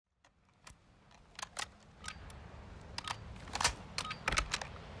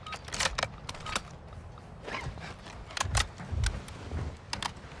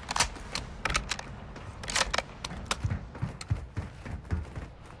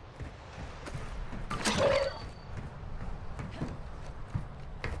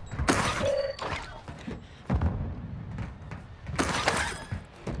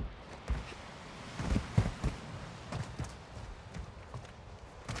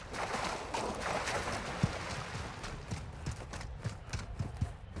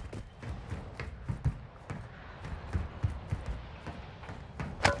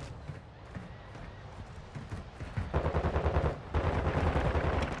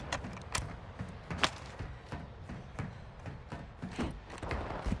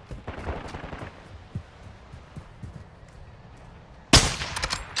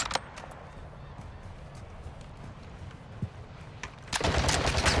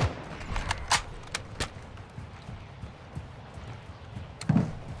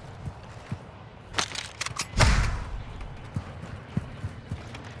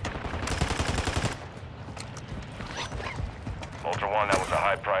One, that was a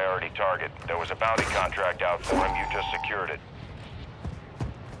high priority target. There was a bounty contract out for him. You just secured it.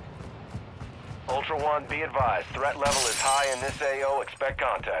 Ultra One, be advised. Threat level is high in this AO. Expect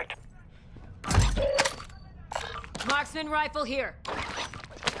contact. Marksman rifle here.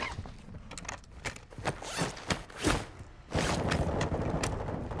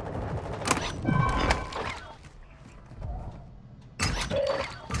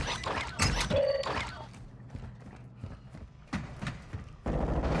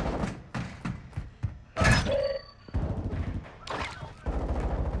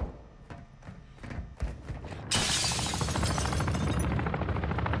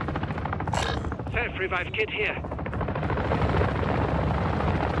 Revive kit here.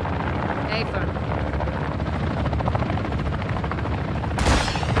 Affirm.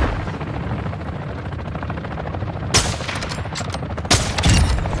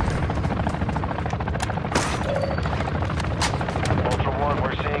 Ultra One,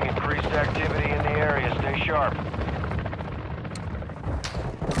 we're seeing increased activity in the area. Stay sharp.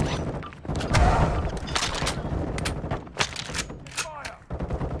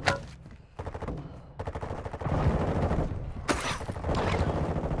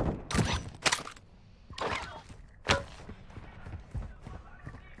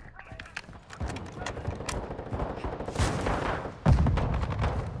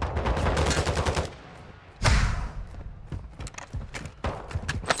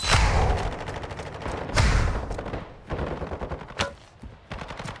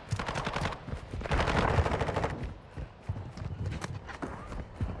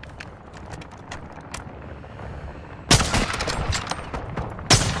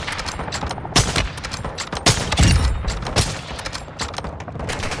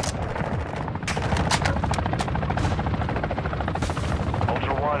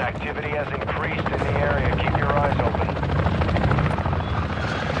 Activity has increased in the area. Keep your eyes open.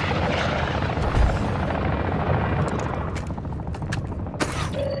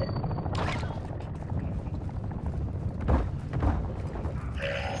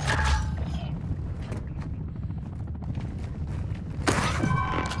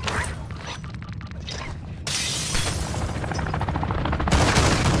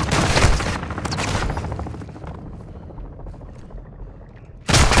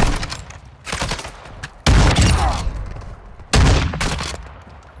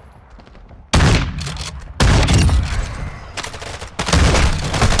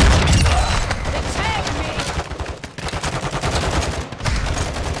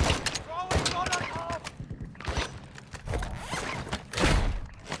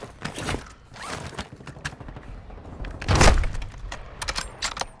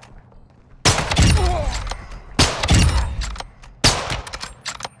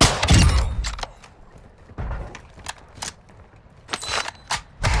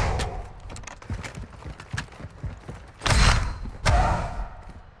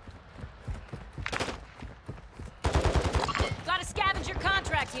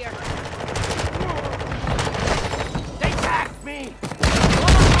 Here. They tagged me!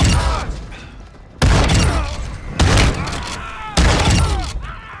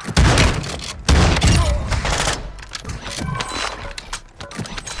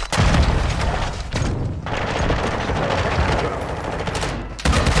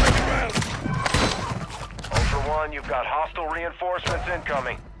 Ultra One, you've got hostile reinforcements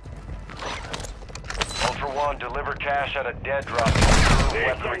incoming. Ultra One, deliver cash at a dead drop.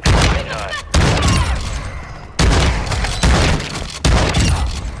 Weapon recovery time.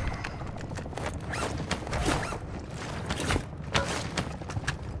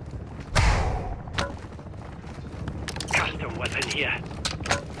 Custom weapon here.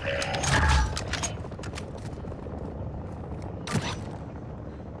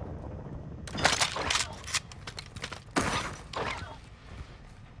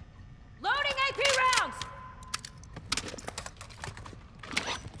 Loading AP rounds!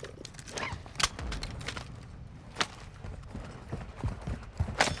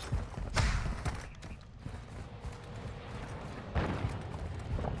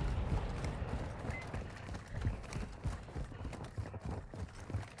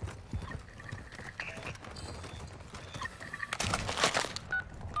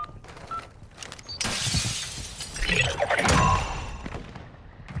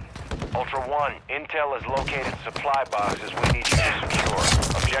 Ultra One, Intel has located supply boxes we need you to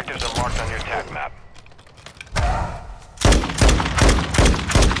secure. Objectives are marked on your TAC map.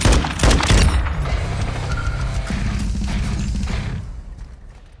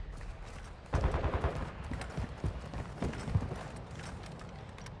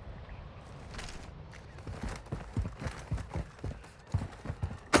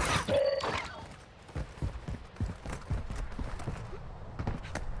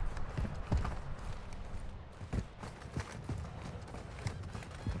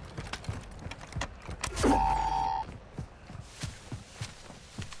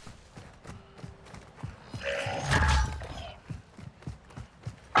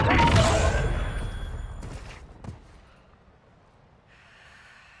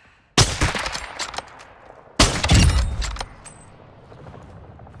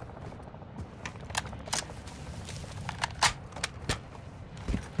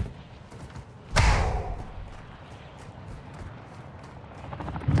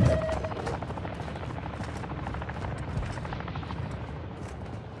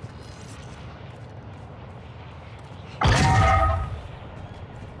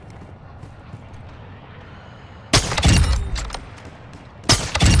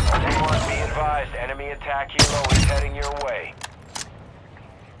 attack helo is heading your way.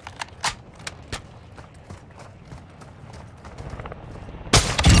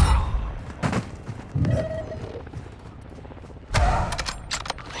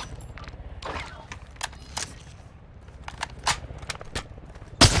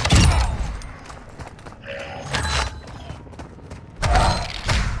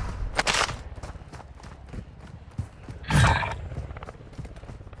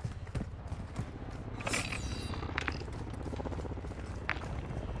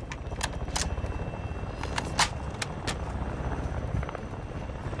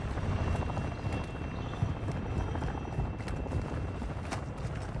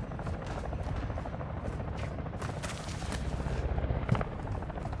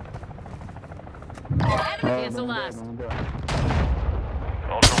 Cancel last. Ultra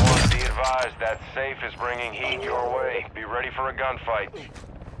One, be advised that safe is bringing heat your way. Be ready for a gunfight.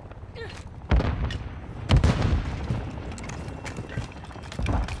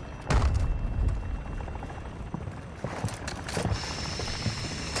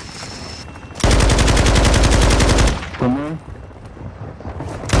 Come on.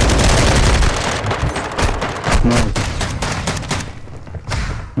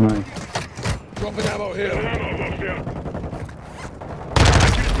 Nice. Dropping ammo here.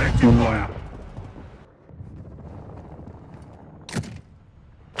 Fire.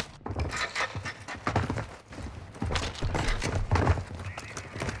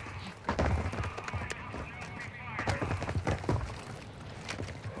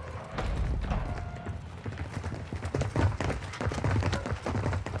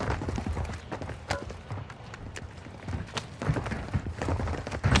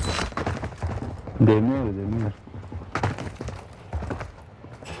 Demiyor.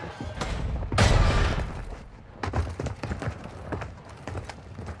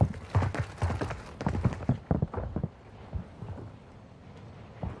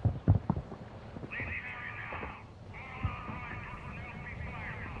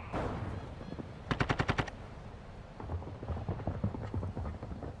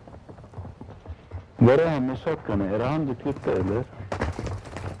 Where I am shotgun around the clip there.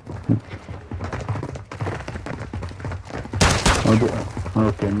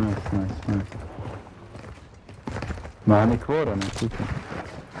 Okay, nice. معاني كورة أنا شوفه.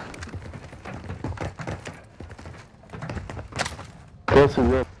 كويس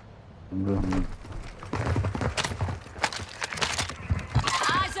الوقت.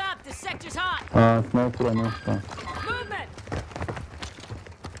 Eyes up! The sector's hot! سنايبر أنا أصلا. Movement!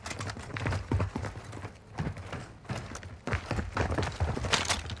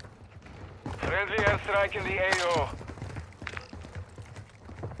 Friendly airstrike in the AO.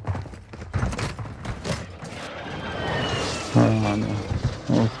 أنا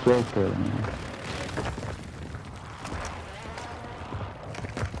striker.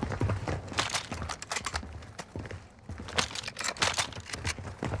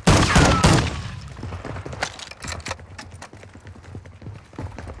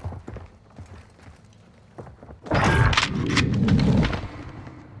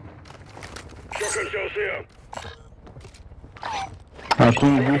 Shotgun shells here.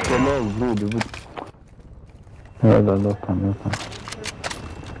 أكون بوش ولا بود. هذا لطم.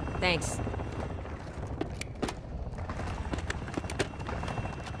 Thanks.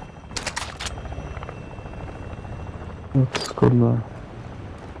 Let's go.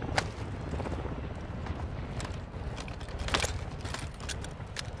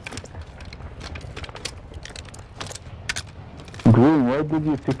 Green, why did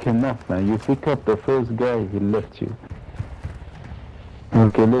you pick him up, man? You pick up the first guy, he left you.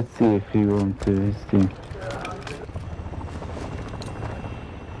 Okay, let's see if he went to his team.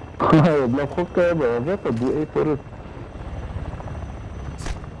 لو خفت يبقى وظيفة دي ايه فرص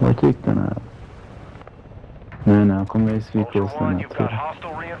وكيك انا انا كم يس في كويس Ultra One, you've got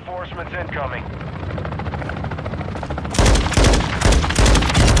hostile reinforcements incoming.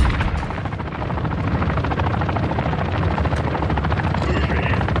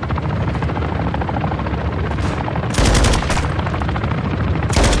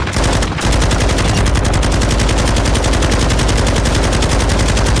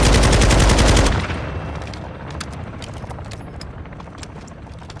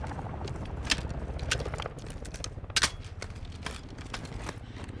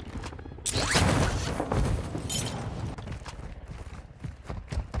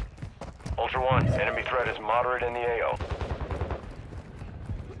 Ultra One, enemy threat is moderate in the AO.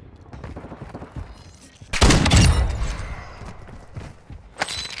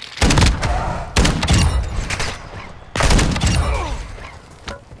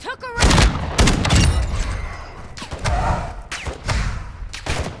 Took a round!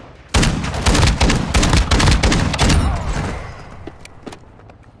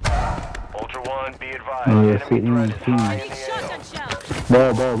 1, be advised. Oh, yeah, Enemy see, threat is high I in need the shotgun AO. shells.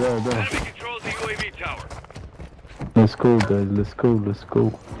 There. Enemy controls the UAV tower. Let's go, guys. Let's go.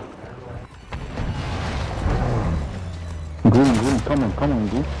 Green, come on,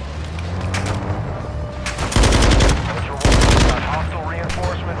 Green. Ultra 1, we've got hostile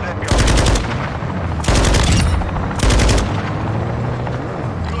reinforcements incoming.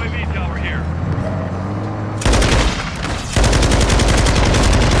 UAV tower here.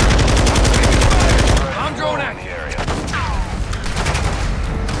 I'm drone out. The area.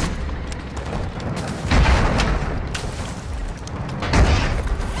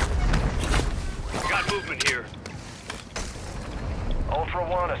 Got movement here. Ultra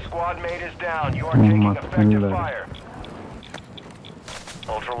 1, a squad mate is down. You are taking effective fire.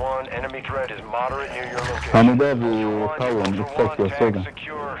 Ultra 1, enemy threat is moderate near your location. I'm above Ultra you, 1, Power, Ultra it's like 1, a tag second.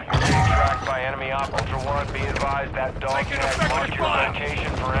 secure. You're being tracked by enemy op. Ultra 1, be advised that dog Making tag effective marked your fire.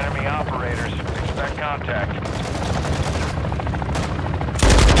 location for enemy operators. Expect contact.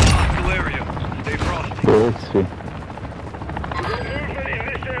 Hostile area. Stay frosty. The XP. Movement in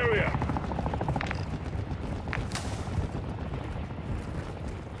this area.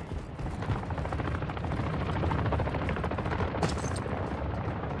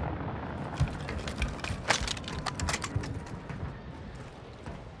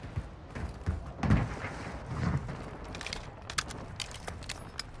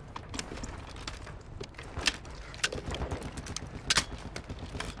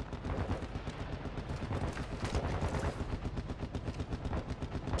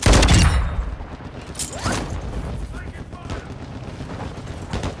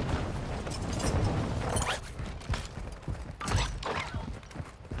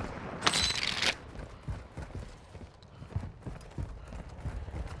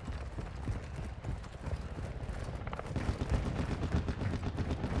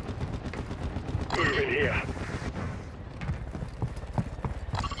 Moving here.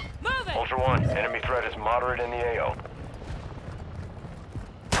 Move it. Ultra 1, enemy threat is moderate in the AO.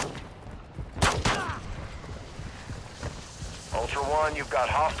 Ultra 1, you've got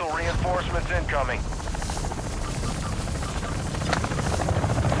hostile reinforcements incoming.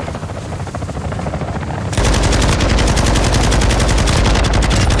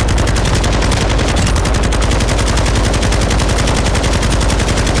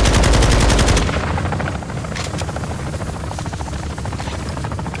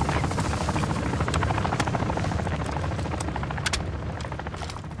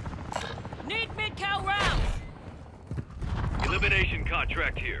 Need mid-cal rounds. Elimination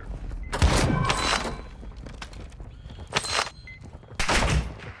contract here.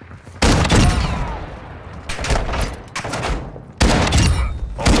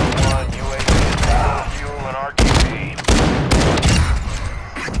 Ultra 1, UAV is down. Fuel and RTB.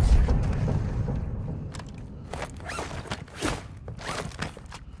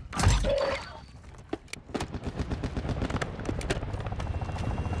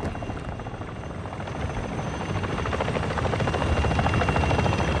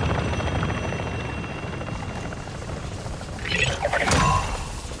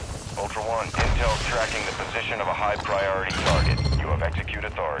 Ultra 1, intel tracking the position of a high priority target. You have execute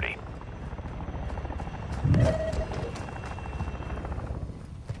authority.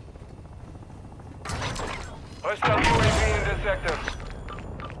 Hostile UAV in this sector.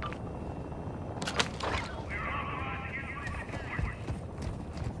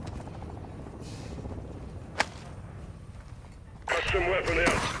 Custom weapon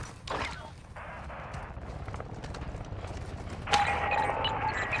out.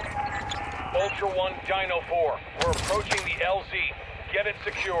 Ultra 1, Dino 4. We're approaching the LZ. Get it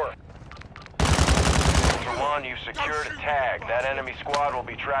secure. Ultra 1, you've secured a tag. That enemy squad will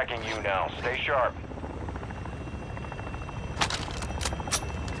be tracking you now. Stay sharp.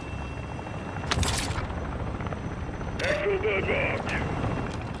 Actual bird marked.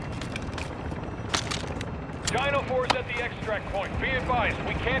 Dino 4's at the extract point. Be advised,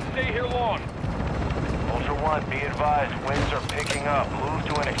 we can't stay here long. Ultra 1, be advised, winds are picking up. Move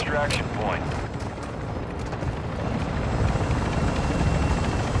to an extraction point.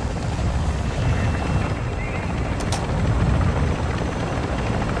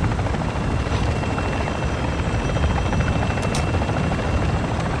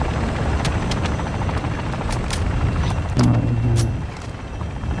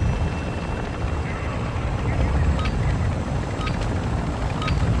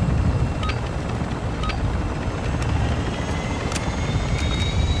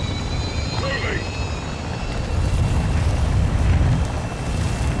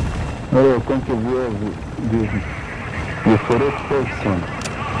 Oh, quanto viu de for outra posição.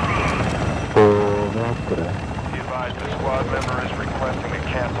 Okay. Be advised the squad member is requesting to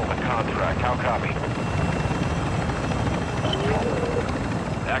cancel the contract. How copy?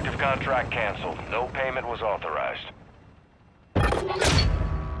 Active contract canceled. No payment was authorized.